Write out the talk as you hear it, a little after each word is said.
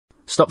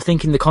Stop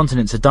thinking the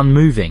continents are done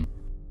moving.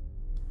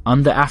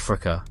 Under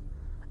Africa,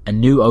 a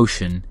new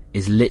ocean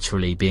is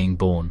literally being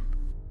born.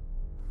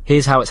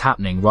 Here's how it's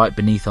happening right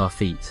beneath our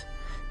feet.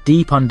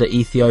 Deep under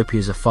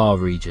Ethiopia's Afar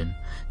region,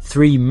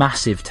 3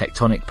 massive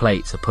tectonic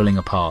plates are pulling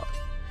apart.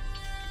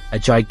 A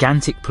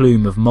gigantic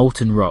plume of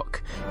molten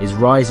rock is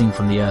rising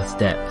from the Earth's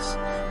depths,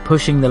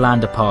 pushing the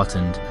land apart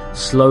and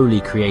slowly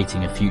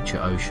creating a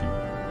future ocean.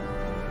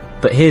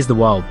 But here's the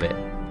wild bit.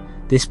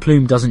 This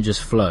plume doesn't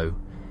just flow,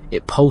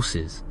 it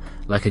pulses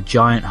like a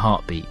giant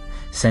heartbeat,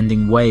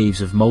 sending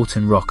waves of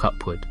molten rock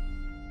upward.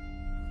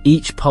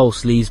 Each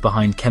pulse leaves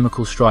behind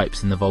chemical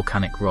stripes in the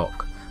volcanic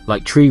rock,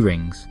 like tree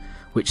rings,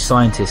 which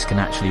scientists can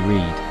actually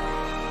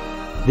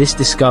read. This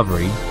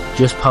discovery,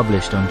 just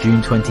published on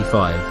June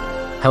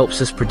 25,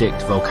 helps us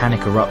predict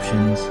volcanic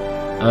eruptions,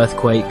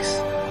 earthquakes,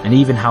 and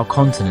even how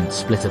continents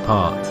split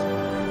apart.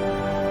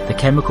 The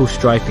chemical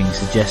striping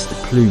suggests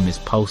the plume is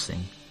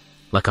pulsing,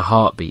 like a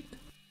heartbeat.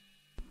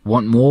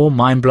 Want more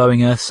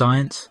mind-blowing Earth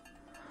science?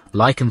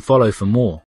 Like and follow for more.